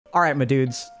All right, my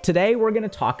dudes, today we're going to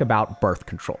talk about birth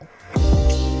control.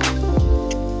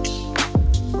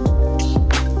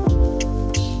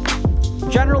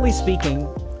 Generally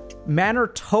speaking, men are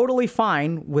totally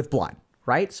fine with blood,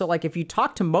 right? So like if you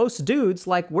talk to most dudes,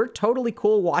 like we're totally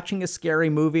cool watching a scary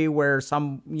movie where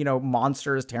some,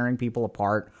 monster is tearing people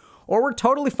apart. Or we're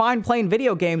totally fine playing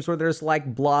video games where there's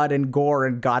like blood and gore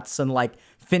and guts and like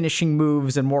finishing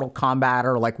moves in Mortal Kombat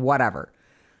or like whatever.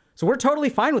 So we're totally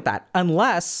fine with that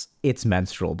unless it's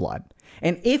menstrual blood.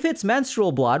 And if it's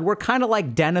menstrual blood, we're kind of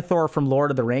like Denethor from Lord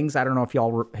of the Rings. I don't know if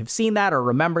y'all have seen that or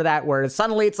remember that, where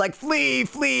suddenly it's like, flee,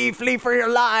 flee, flee for your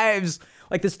lives.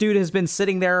 Like this dude has been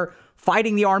sitting there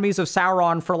fighting the armies of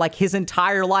Sauron for like his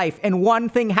entire life. And one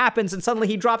thing happens and suddenly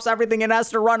he drops everything and has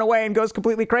to run away and goes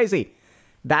completely crazy.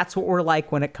 That's what we're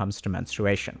like when it comes to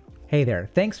menstruation. Hey there,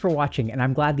 thanks for watching, and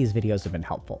I'm glad these videos have been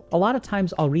helpful. A lot of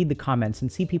times I'll read the comments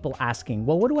and see people asking,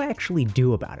 well, what do I actually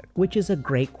do about it? Which is a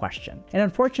great question. And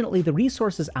unfortunately, the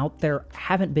resources out there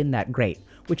haven't been that great,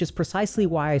 which is precisely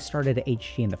why I started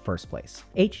HG in the first place.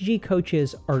 HG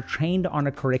coaches are trained on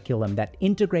a curriculum that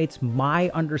integrates my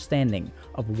understanding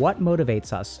of what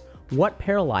motivates us, what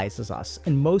paralyzes us,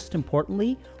 and most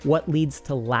importantly, what leads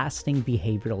to lasting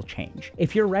behavioral change.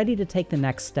 If you're ready to take the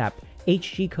next step,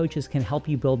 HG coaches can help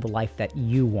you build the life that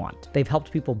you want. They've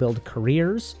helped people build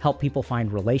careers, help people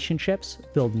find relationships,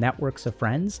 build networks of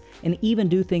friends, and even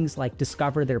do things like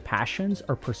discover their passions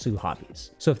or pursue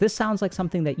hobbies. So if this sounds like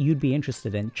something that you'd be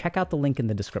interested in, check out the link in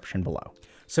the description below.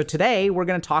 So today we're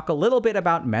going to talk a little bit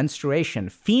about menstruation,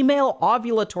 female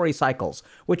ovulatory cycles,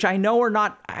 which I know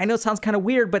it sounds kind of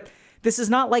weird, but this is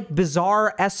not like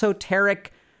bizarre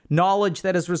esoteric knowledge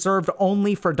that is reserved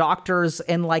only for doctors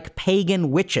and like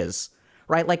pagan witches,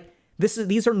 right? Like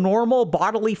these are normal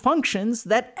bodily functions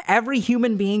that every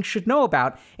human being should know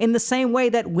about, in the same way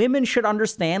that women should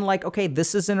understand, like, okay,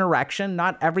 this is an erection.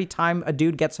 Not every time a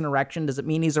dude gets an erection does it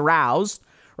mean he's aroused,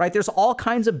 right? There's all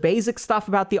kinds of basic stuff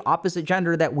about the opposite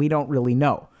gender that we don't really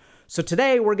know. So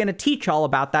today we're going to teach all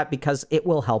about that because it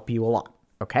will help you a lot,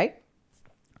 okay?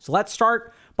 So let's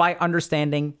start by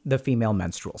understanding the female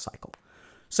menstrual cycle.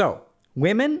 So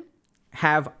women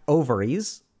have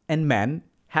ovaries and men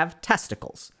have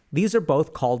testicles. These are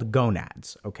both called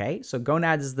gonads, okay? So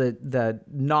gonads is the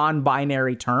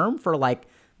non-binary term for like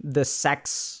the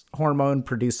sex hormone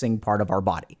producing part of our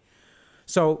body.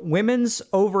 So women's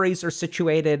ovaries are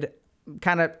situated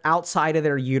kind of outside of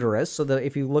their uterus. So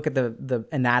if you look at the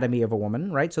anatomy of a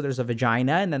woman, right? So there's a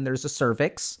vagina and then there's a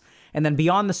cervix. And then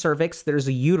beyond the cervix, there's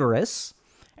a uterus.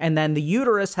 And then the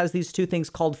uterus has these two things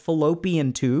called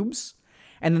fallopian tubes.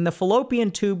 And then the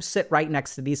fallopian tubes sit right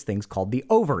next to these things called the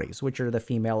ovaries, which are the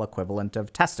female equivalent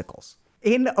of testicles.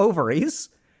 In ovaries,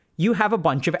 you have a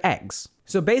bunch of eggs.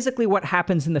 So basically what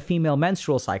happens in the female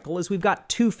menstrual cycle is we've got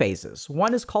two phases.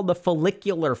 One is called the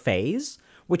follicular phase,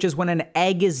 which is when an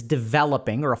egg is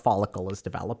developing or a follicle is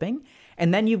developing.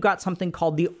 And then you've got something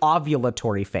called the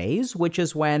ovulatory phase, which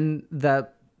is when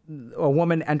a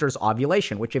woman enters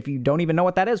ovulation, which if you don't even know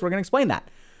what that is, we're going to explain that.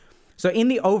 So in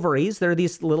the ovaries, there are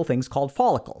these little things called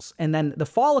follicles. And then the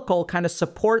follicle kind of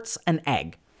supports an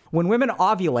egg. When women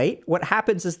ovulate, what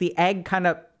happens is the egg kind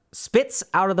of spits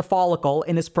out of the follicle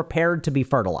and is prepared to be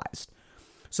fertilized.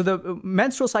 So the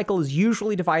menstrual cycle is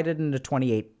usually divided into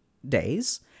 28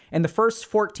 days. And the first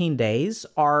 14 days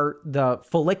are the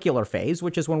follicular phase,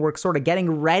 which is when we're sort of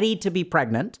getting ready to be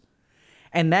pregnant.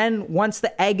 And then once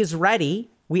the egg is ready,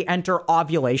 we enter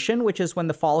ovulation, which is when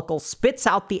the follicle spits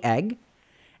out the egg.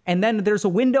 And then there's a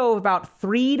window of about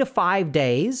 3 to 5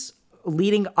 days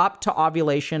leading up to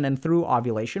ovulation and through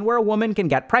ovulation where a woman can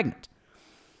get pregnant.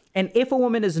 And if a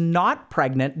woman is not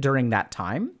pregnant during that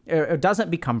time, or doesn't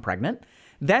become pregnant,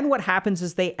 then what happens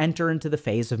is they enter into the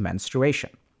phase of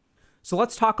menstruation. So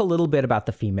let's talk a little bit about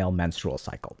the female menstrual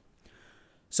cycle.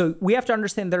 So we have to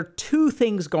understand there are two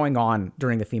things going on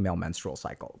during the female menstrual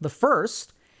cycle. The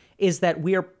first is that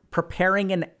we are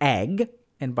preparing an egg,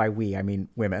 and by we, I mean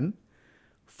women,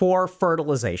 for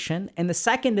fertilization. And the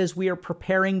second is we are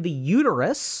preparing the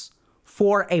uterus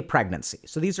for a pregnancy.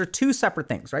 So these are two separate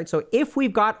things, right? So if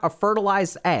we've got a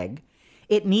fertilized egg,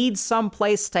 it needs some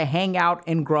place to hang out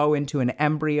and grow into an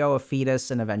embryo, a fetus,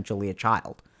 and eventually a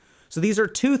child. So these are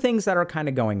two things that are kind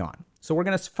of going on. So we're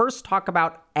going to first talk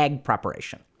about egg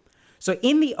preparation. So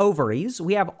in the ovaries,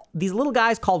 we have these little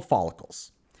guys called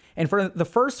follicles. And for the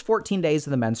first 14 days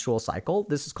of the menstrual cycle,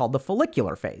 this is called the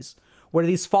follicular phase, where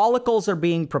these follicles are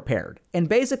being prepared. And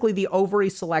basically the ovary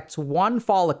selects one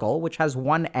follicle, which has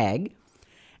one egg.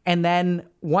 And then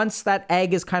once that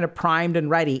egg is kind of primed and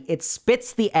ready, it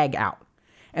spits the egg out.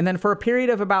 And then for a period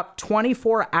of about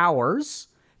 24 hours,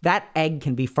 that egg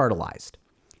can be fertilized.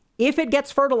 If it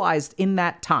gets fertilized in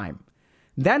that time,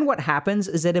 then what happens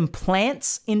is it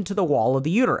implants into the wall of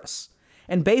the uterus.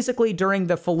 And basically during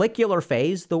the follicular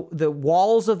phase, the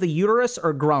walls of the uterus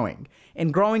are growing.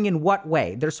 And growing in what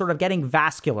way? They're sort of getting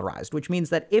vascularized, which means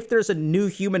that if there's a new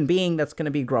human being that's going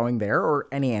to be growing there, or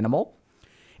any animal,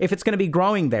 if it's going to be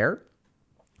growing there,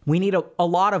 we need a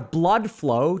lot of blood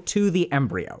flow to the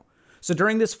embryo. So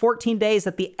during this 14 days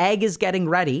that the egg is getting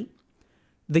ready,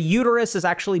 the uterus is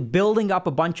actually building up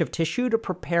a bunch of tissue to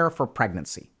prepare for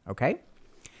pregnancy, okay?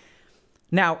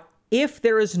 Now, if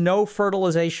there is no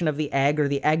fertilization of the egg or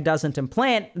the egg doesn't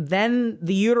implant, then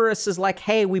the uterus is like,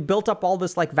 hey, we built up all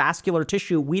this like vascular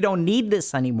tissue. We don't need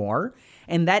this anymore.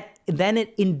 And then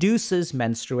it induces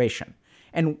menstruation.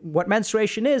 And what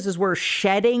menstruation is we're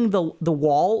shedding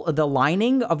the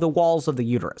lining of the walls of the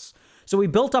uterus. So we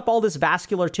built up all this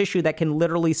vascular tissue that can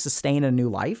literally sustain a new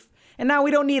life. And now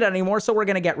we don't need it anymore, so we're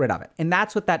going to get rid of it. And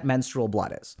that's what that menstrual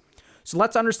blood is. So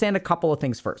let's understand a couple of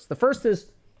things first. The first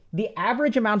is the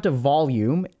average amount of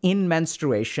volume in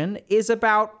menstruation is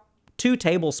about 2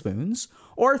 tablespoons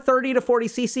or 30 to 40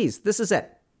 cc's. This is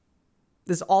it.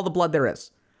 This is all the blood there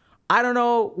is. I don't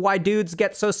know why dudes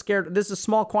get so scared. This is a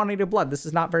small quantity of blood. This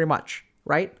is not very much,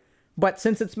 right? But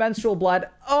since it's menstrual blood,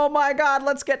 oh my God,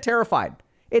 let's get terrified.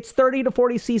 It's 30 to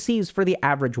 40 cc's for the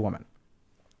average woman.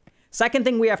 Second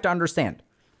thing we have to understand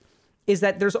is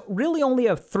that there's really only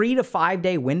a 3 to 5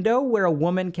 day window where a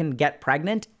woman can get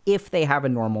pregnant if they have a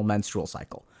normal menstrual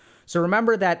cycle. So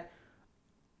remember that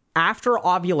after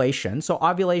ovulation, so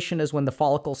ovulation is when the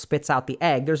follicle spits out the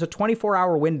egg, there's a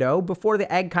 24-hour window before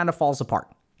the egg kind of falls apart,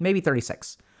 maybe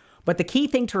 36. But the key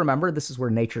thing to remember, this is where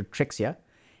nature tricks you,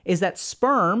 is that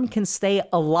sperm can stay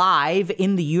alive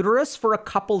in the uterus for a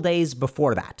couple days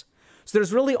before that. So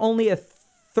there's really only a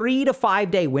 3 to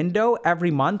 5 day window every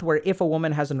month where if a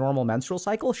woman has a normal menstrual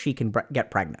cycle, she can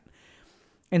get pregnant.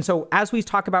 And so as we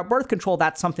talk about birth control,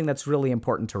 that's something that's really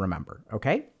important to remember,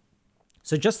 okay?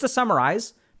 So just to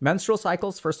summarize, menstrual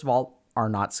cycles, first of all, are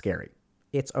not scary.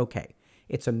 It's okay.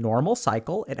 It's a normal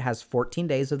cycle. It has 14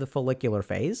 days of the follicular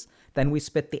phase. Then we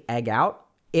spit the egg out.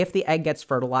 If the egg gets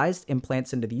fertilized,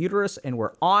 implants into the uterus, and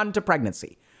we're on to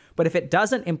pregnancy. But if it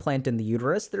doesn't implant in the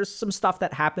uterus, there's some stuff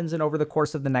that happens over the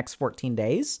course of the next 14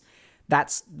 days.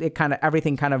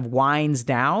 Everything kind of winds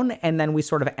down, and then we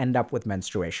sort of end up with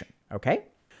menstruation, okay?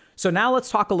 So now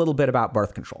let's talk a little bit about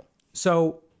birth control.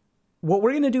 So what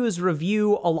we're going to do is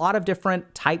review a lot of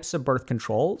different types of birth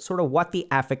control, sort of what the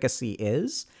efficacy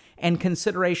is, and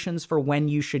considerations for when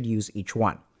you should use each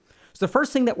one. So the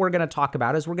first thing that we're going to talk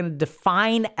about is we're going to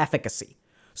define efficacy.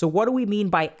 So what do we mean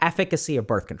by efficacy of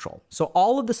birth control? So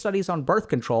all of the studies on birth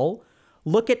control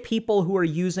look at people who are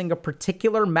using a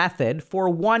particular method for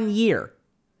 1 year.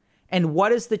 And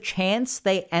what is the chance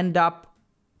they end up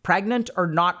pregnant or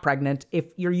not pregnant if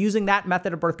you're using that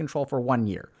method of birth control for 1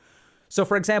 year? So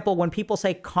for example, when people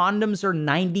say condoms are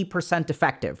 90%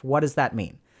 effective, what does that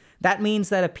mean? That means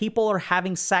that if people are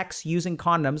having sex using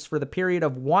condoms for the period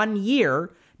of 1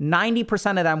 year,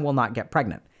 90% of them will not get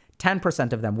pregnant.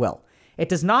 10% of them will. It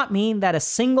does not mean that a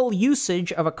single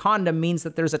usage of a condom means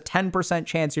that there's a 10%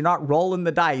 chance. You're not rolling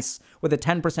the dice with a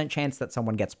 10% chance that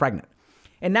someone gets pregnant.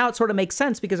 And now it sort of makes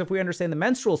sense because if we understand the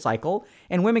menstrual cycle,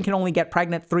 and women can only get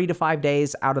pregnant 3 to 5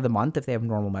 days out of the month if they have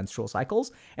normal menstrual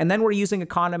cycles, and then we're using a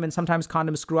condom and sometimes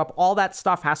condoms screw up, all that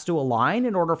stuff has to align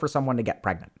in order for someone to get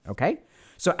pregnant, okay?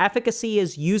 So efficacy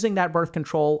is using that birth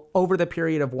control over the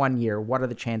period of 1 year. What are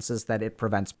the chances that it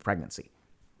prevents pregnancy?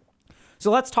 So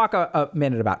let's talk a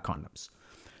minute about condoms.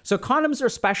 So condoms are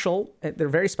special. They're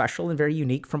very special and very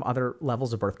unique from other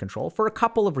levels of birth control for a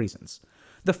couple of reasons.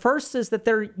 The first is that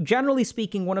they're, generally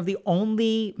speaking, one of the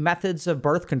only methods of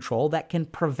birth control that can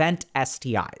prevent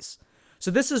STIs.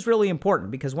 So this is really important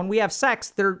because when we have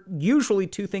sex, there are usually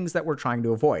 2 things that we're trying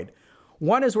to avoid.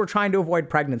 One is we're trying to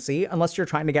avoid pregnancy, unless you're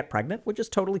trying to get pregnant, which is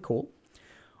totally cool.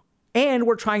 And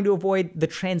we're trying to avoid the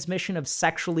transmission of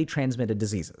sexually transmitted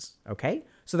diseases, okay?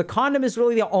 So the condom is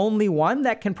really the only one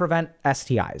that can prevent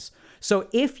STIs. So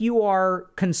if you are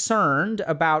concerned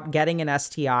about getting an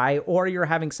STI or you're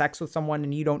having sex with someone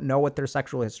and you don't know what their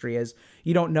sexual history is,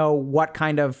 you don't know what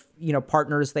kind of,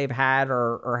 partners they've had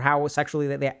or how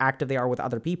sexually active they are with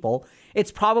other people,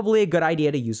 it's probably a good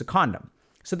idea to use a condom.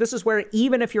 So this is where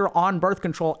even if you're on birth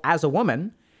control as a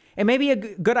woman, it may be a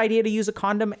good idea to use a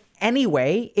condom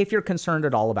anyway if you're concerned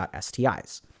at all about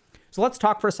STIs. So let's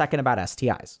talk for a second about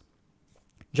STIs.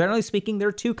 Generally speaking, there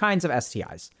are 2 kinds of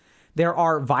STIs. There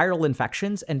are viral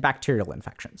infections and bacterial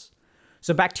infections.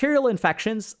 So bacterial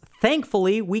infections,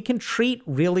 thankfully, we can treat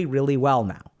really, really well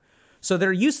now. So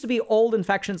there used to be old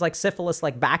infections like syphilis,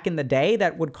 like back in the day,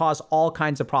 that would cause all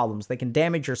kinds of problems. They can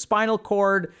damage your spinal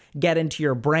cord, get into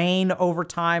your brain over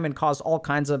time, and cause all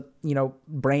kinds of,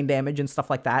 brain damage and stuff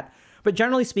like that. But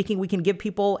generally speaking, we can give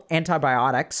people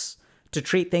antibiotics to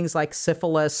treat things like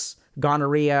syphilis,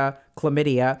 gonorrhea,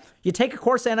 chlamydia. You take a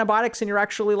course of antibiotics and you're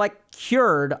actually like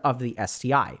cured of the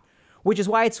STI, which is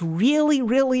why it's really,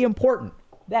 really important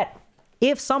that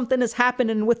if something is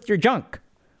happening with your junk,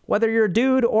 whether you're a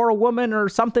dude or a woman or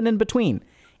something in between,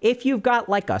 if you've got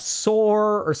like a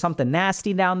sore or something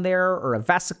nasty down there or a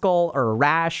vesicle or a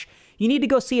rash, you need to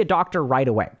go see a doctor right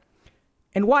away.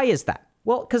 And why is that?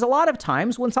 Well, because a lot of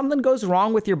times when something goes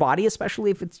wrong with your body,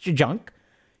 especially if it's your junk,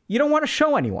 you don't want to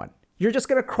show anyone. You're just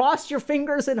going to cross your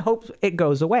fingers and hope it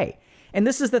goes away. And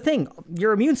this is the thing.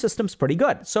 Your immune system's pretty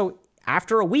good. So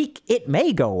after a week, it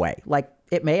may go away. Like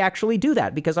it may actually do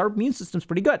that because our immune system's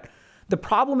pretty good. The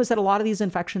problem is that a lot of these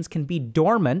infections can be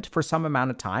dormant for some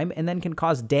amount of time and then can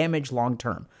cause damage long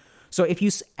term. So if you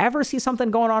ever see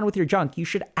something going on with your junk, you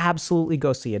should absolutely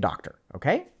go see a doctor,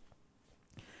 okay?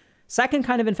 Second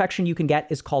kind of infection you can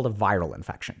get is called a viral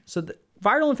infection. So the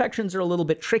viral infections are a little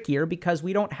bit trickier because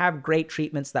we don't have great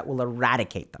treatments that will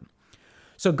eradicate them.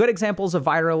 So good examples of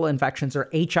viral infections are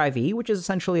HIV, which is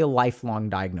essentially a lifelong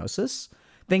diagnosis.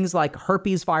 Things like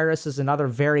herpes virus is another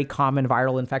very common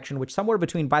viral infection, which somewhere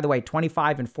between, by the way,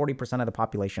 25 and 40% of the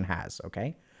population has,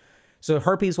 okay? So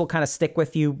herpes will kind of stick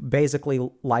with you basically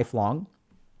lifelong.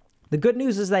 The good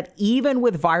news is that even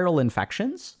with viral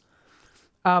infections,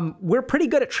 we're pretty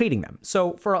good at treating them.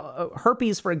 So for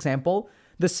herpes, for example,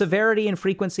 the severity and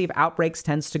frequency of outbreaks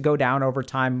tends to go down over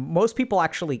time. Most people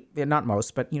actually, not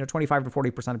most, but 25 to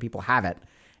 40% of people have it.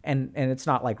 And it's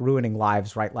not like ruining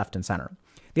lives right, left, and center.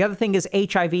 The other thing is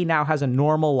HIV now has a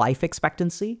normal life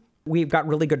expectancy. We've got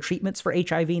really good treatments for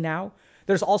HIV now.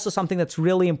 There's also something that's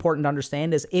really important to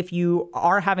understand is if you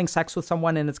are having sex with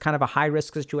someone and it's kind of a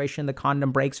high-risk situation, the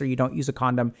condom breaks or you don't use a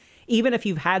condom, even if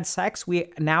you've had sex,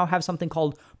 we now have something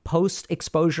called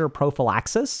post-exposure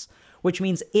prophylaxis, which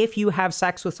means if you have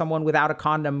sex with someone without a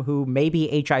condom who may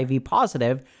be HIV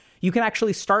positive, you can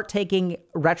actually start taking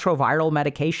retroviral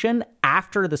medication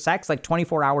after the sex, like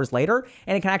 24 hours later,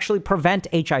 and it can actually prevent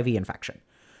HIV infection.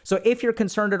 So if you're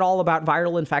concerned at all about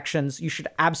viral infections, you should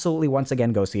absolutely once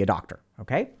again go see a doctor,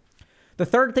 okay? The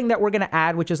third thing that we're going to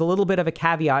add, which is a little bit of a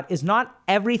caveat, is not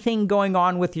everything going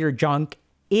on with your junk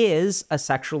is a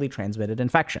sexually transmitted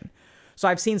infection. So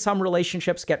I've seen some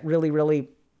relationships get really, really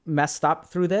messed up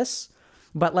through this.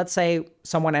 But let's say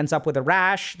someone ends up with a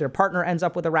rash, their partner ends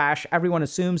up with a rash, everyone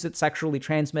assumes it's sexually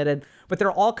transmitted, but there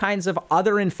are all kinds of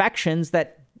other infections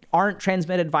that aren't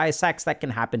transmitted via sex that can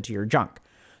happen to your junk.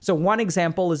 So one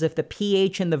example is if the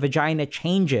pH in the vagina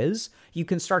changes, you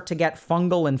can start to get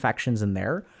fungal infections in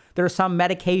there. There are some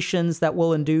medications that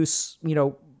will induce,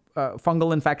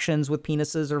 fungal infections with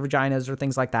penises or vaginas or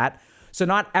things like that. So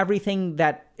not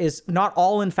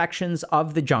all infections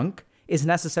of the junk is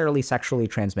necessarily sexually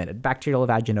transmitted. Bacterial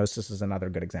vaginosis is another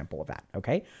good example of that,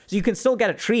 okay? So you can still get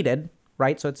it treated,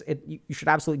 right? So you should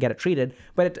absolutely get it treated,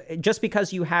 but just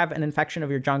because you have an infection of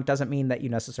your junk doesn't mean that you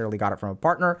necessarily got it from a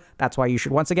partner. That's why you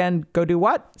should once again go do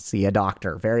what? See a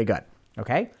doctor. Very good,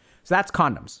 okay? So that's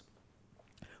condoms.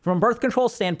 From a birth control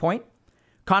standpoint,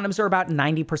 condoms are about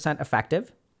 90%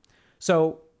 effective.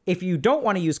 So if you don't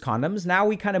want to use condoms, now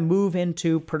we kind of move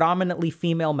into predominantly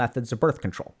female methods of birth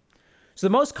control. So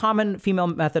the most common female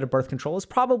method of birth control is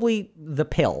probably the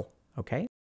pill, okay?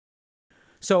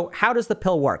 So how does the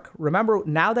pill work? Remember,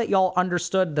 now that y'all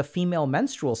understood the female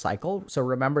menstrual cycle, so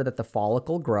remember that the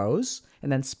follicle grows and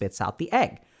then spits out the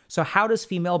egg. So how does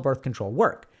female birth control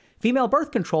work? Female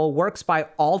birth control works by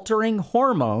altering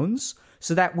hormones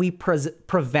so that we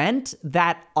prevent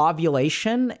that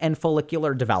ovulation and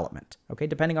follicular development, okay?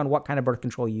 Depending on what kind of birth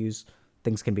control you use,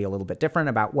 things can be a little bit different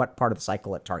about what part of the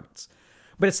cycle it targets.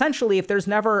 But essentially, if there's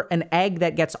never an egg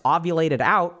that gets ovulated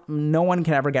out, no one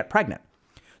can ever get pregnant.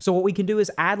 So what we can do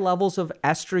is add levels of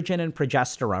estrogen and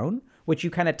progesterone, which you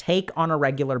kind of take on a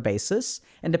regular basis.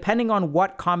 And depending on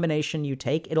what combination you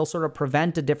take, it'll sort of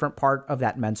prevent a different part of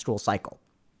that menstrual cycle.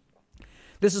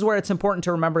 This is where it's important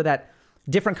to remember that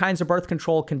different kinds of birth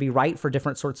control can be right for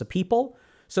different sorts of people.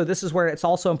 So this is where it's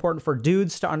also important for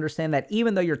dudes to understand that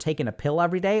even though you're taking a pill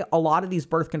every day, a lot of these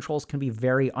birth controls can be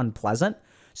very unpleasant.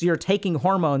 So you're taking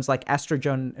hormones like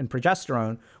estrogen and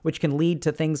progesterone, which can lead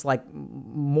to things like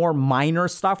more minor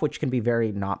stuff, which can be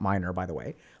very not minor, by the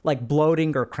way, like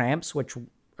bloating or cramps, which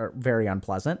are very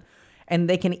unpleasant. And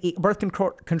birth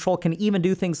control can even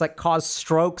do things like cause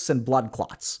strokes and blood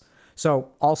clots. So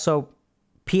also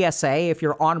PSA, if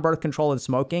you're on birth control and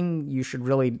smoking, you should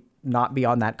really not be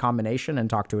on that combination and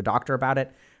talk to a doctor about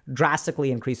it.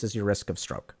 drastically increases your risk of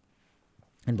stroke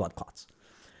and blood clots.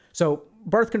 So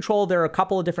birth control, there are a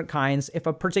couple of different kinds. If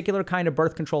a particular kind of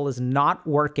birth control is not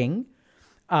working,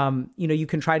 you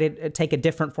can try to take a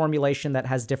different formulation that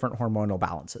has different hormonal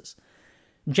balances.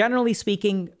 Generally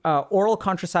speaking, oral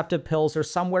contraceptive pills are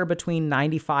somewhere between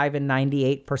 95 and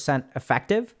 98%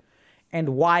 effective. And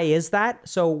why is that?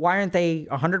 So why aren't they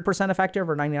 100% effective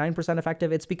or 99%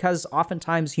 effective? It's because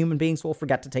oftentimes human beings will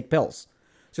forget to take pills.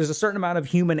 So there's a certain amount of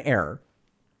human error.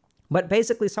 But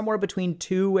basically somewhere between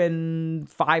 2 and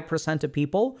 5% of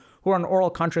people who are on oral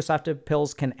contraceptive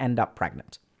pills can end up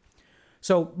pregnant.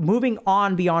 So moving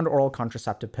on beyond oral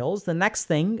contraceptive pills, the next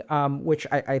thing, which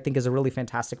I think is a really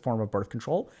fantastic form of birth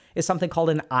control, is something called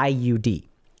an IUD.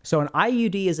 So an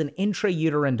IUD is an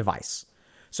intrauterine device.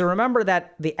 So remember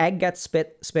that the egg gets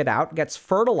spit out, gets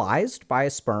fertilized by a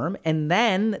sperm, and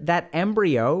then that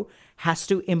embryo has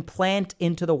to implant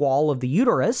into the wall of the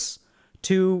uterus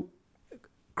to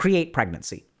create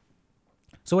pregnancy.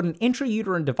 So what an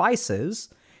intrauterine device is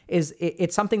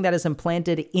it's something that is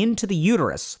implanted into the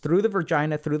uterus, through the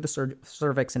vagina, through the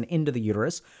cervix, and into the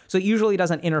uterus. So it usually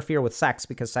doesn't interfere with sex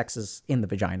because sex is in the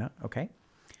vagina, okay?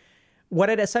 What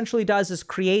it essentially does is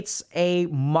creates a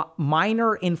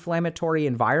minor inflammatory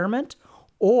environment,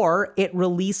 or it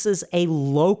releases a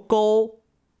local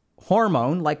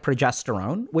hormone like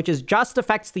progesterone, which just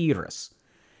affects the uterus,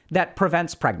 that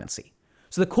prevents pregnancy.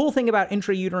 So the cool thing about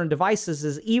intrauterine devices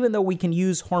is even though we can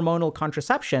use hormonal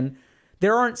contraception,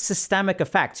 there aren't systemic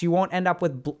effects. You won't end up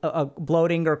with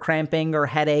bloating or cramping or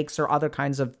headaches or other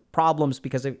kinds of problems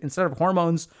because instead of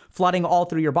hormones flooding all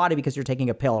through your body because you're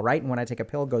taking a pill, right? And when I take a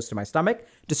pill, it goes to my stomach,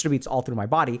 distributes all through my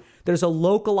body. There's a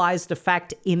localized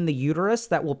effect in the uterus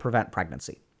that will prevent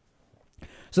pregnancy.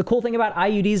 So the cool thing about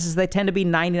IUDs is they tend to be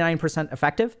 99%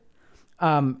 effective.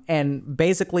 And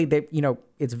basically,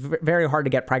 it's very hard to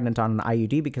get pregnant on an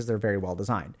IUD because they're very well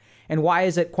designed. And why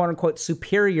is it, quote unquote,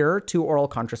 superior to oral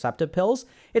contraceptive pills?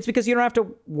 It's because you don't have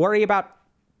to worry about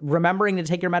remembering to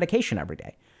take your medication every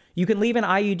day. You can leave an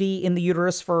IUD in the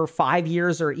uterus for 5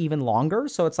 years or even longer.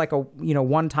 So it's like a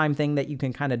one-time thing that you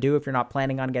can kind of do if you're not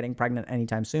planning on getting pregnant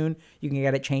anytime soon. You can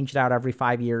get it changed out every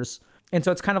 5 years. And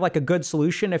so it's kind of like a good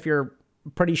solution if you're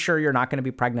pretty sure you're not going to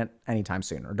be pregnant anytime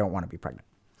soon or don't want to be pregnant.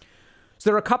 So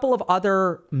there are a couple of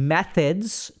other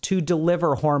methods to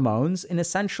deliver hormones and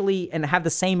have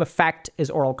the same effect as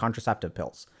oral contraceptive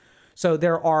pills. So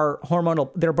there are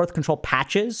birth control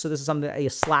patches. So this is something that you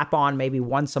slap on maybe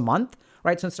once a month,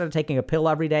 right? So instead of taking a pill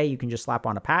every day, you can just slap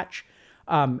on a patch.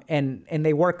 And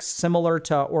they work similar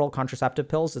to oral contraceptive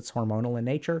pills. It's hormonal in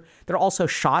nature. There are also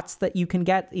shots that you can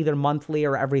get either monthly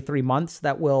or every 3 months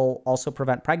that will also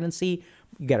prevent pregnancy.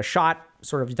 You get a shot,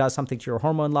 sort of does something to your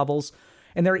hormone levels.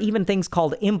 And there are even things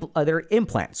called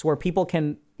implants where people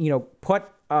can, put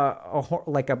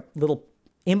like a little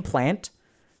implant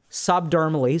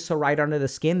subdermally, so right under the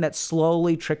skin, that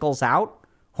slowly trickles out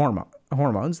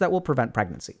hormones that will prevent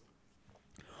pregnancy.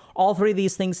 All three of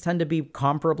these things tend to be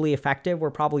comparably effective. We're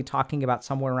probably talking about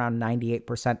somewhere around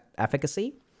 98%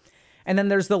 efficacy. And then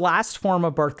there's the last form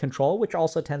of birth control, which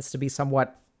also tends to be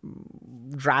somewhat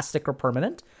drastic or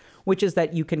permanent, which is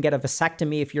that you can get a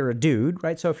vasectomy if you're a dude,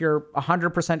 right? So if you're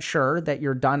 100% sure that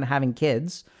you're done having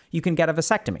kids, you can get a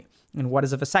vasectomy. And what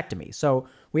is a vasectomy? So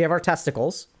we have our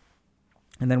testicles,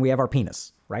 and then we have our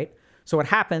penis, right? So what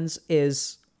happens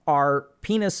is our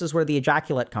penis is where the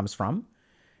ejaculate comes from,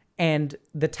 and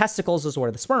the testicles is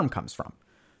where the sperm comes from.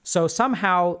 So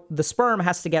somehow the sperm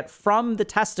has to get from the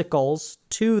testicles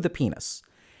to the penis.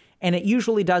 And it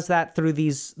usually does that through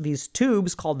these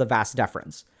tubes called the vas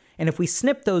deferens. And if we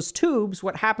snip those tubes,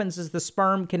 what happens is the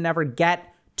sperm can never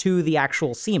get to the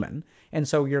actual semen. And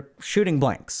so you're shooting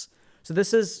blanks. So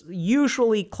this is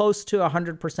usually close to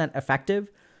 100% effective.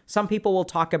 Some people will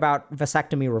talk about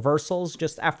vasectomy reversals.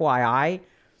 Just FYI,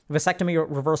 vasectomy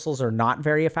reversals are not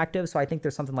very effective. So I think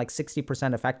there's something like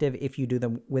 60% effective if you do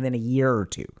them within a year or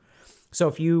two. So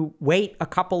if you wait a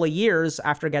couple of years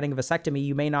after getting a vasectomy,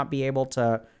 you may not be able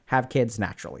to have kids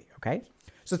naturally, okay?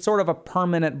 So it's sort of a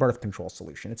permanent birth control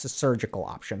solution. It's a surgical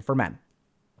option for men.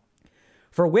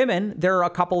 For women, there are a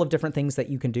couple of different things that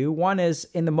you can do. One is,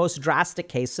 in the most drastic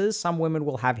cases, some women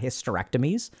will have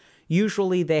hysterectomies.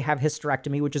 Usually they have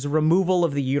hysterectomy, which is removal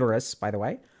of the uterus, by the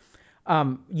way,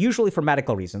 usually for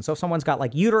medical reasons. So if someone's got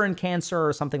like uterine cancer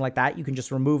or something like that, you can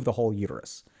just remove the whole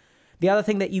uterus. The other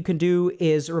thing that you can do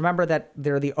is remember that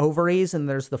there are the ovaries and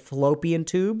there's the fallopian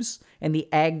tubes, and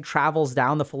the egg travels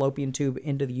down the fallopian tube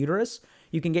into the uterus.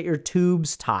 You can get your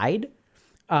tubes tied,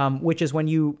 which is when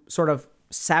you sort of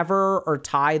sever or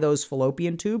tie those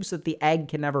fallopian tubes so that the egg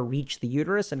can never reach the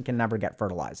uterus and can never get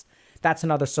fertilized. That's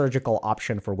another surgical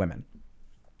option for women.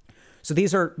 So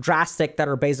these are drastic that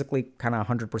are basically kind of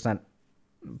 100%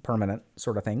 permanent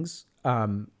sort of things,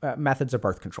 methods of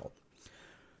birth control.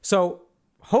 So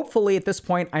hopefully at this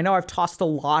point, I know I've tossed a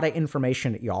lot of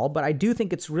information at y'all, but I do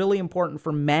think it's really important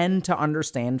for men to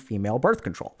understand female birth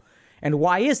control. And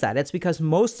why is that? It's because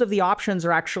most of the options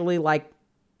are actually like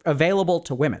available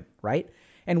to women, right?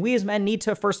 And we as men need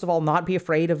to, first of all, not be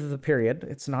afraid of the period.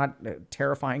 It's not a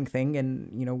terrifying thing.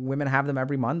 And, you know, women have them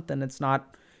every month, and it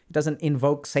doesn't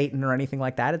invoke Satan or anything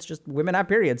like that. It's just women have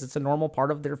periods. It's a normal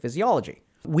part of their physiology.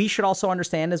 We should also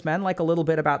understand as men, like a little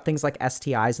bit about things like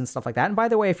STIs and stuff like that. And by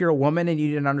the way, if you're a woman and you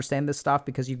didn't understand this stuff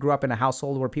because you grew up in a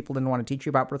household where people didn't want to teach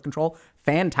you about birth control,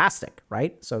 fantastic,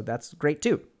 right? So that's great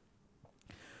too.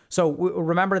 So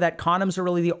remember that condoms are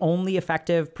really the only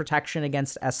effective protection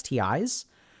against STIs.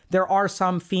 There are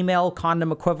some female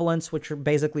condom equivalents, which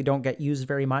basically don't get used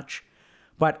very much,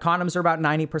 but condoms are about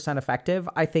 90% effective.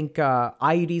 I think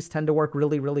IUDs tend to work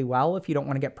really, really well if you don't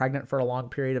want to get pregnant for a long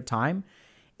period of time.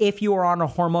 If you are on a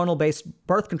hormonal-based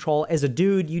birth control, as a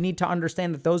dude, you need to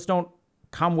understand that those don't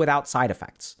come without side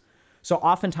effects. So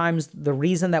oftentimes the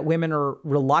reason that women are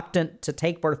reluctant to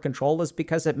take birth control is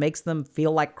because it makes them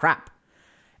feel like crap.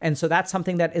 And so that's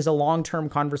something that is a long-term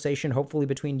conversation, hopefully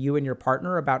between you and your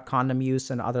partner, about condom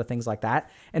use and other things like that.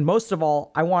 And most of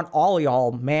all, I want all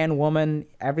y'all, man, woman,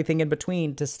 everything in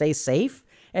between, to stay safe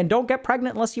and don't get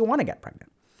pregnant unless you want to get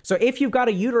pregnant. So if you've got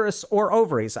a uterus or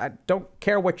ovaries, I don't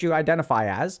care what you identify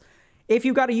as, if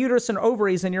you've got a uterus and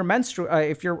ovaries and you're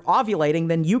if you're ovulating,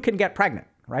 then you can get pregnant,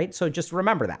 right? So just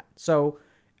remember that. So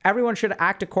everyone should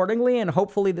act accordingly, and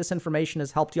hopefully this information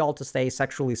has helped y'all to stay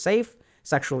sexually safe,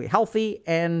 sexually healthy,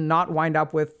 and not wind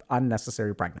up with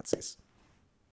unnecessary pregnancies.